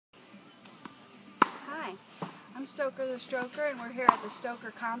I'm Stoker the Stroker, and we're here at the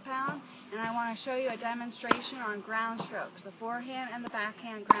Stoker compound, and I want to show you a demonstration on ground strokes, the forehand and the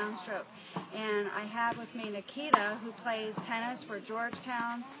backhand ground stroke. And I have with me Nikita, who plays tennis for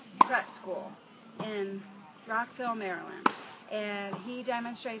Georgetown Prep School in Rockville, Maryland. And he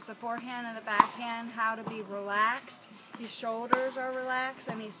demonstrates the forehand and the backhand, how to be relaxed. His shoulders are relaxed,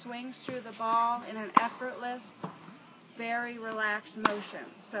 and he swings through the ball in an effortless, very relaxed motion.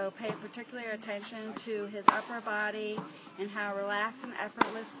 So pay particular attention to his upper body and how relaxed and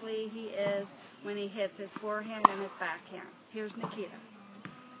effortlessly he is when he hits his forehand and his backhand. Here's Nikita.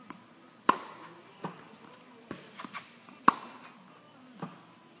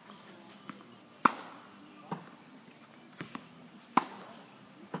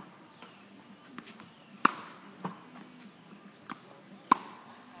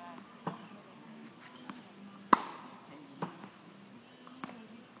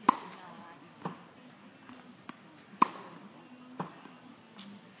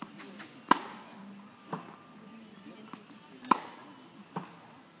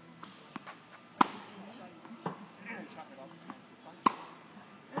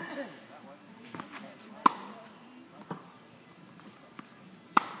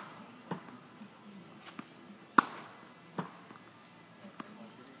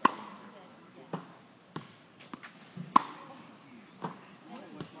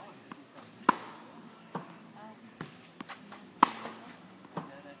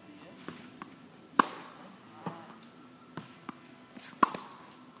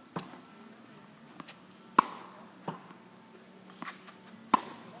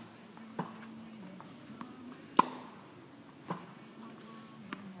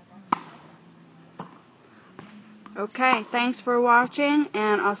 Okay, thanks for watching,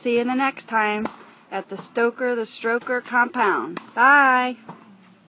 and I'll see you the next time at the Stoker the Stroker compound. Bye!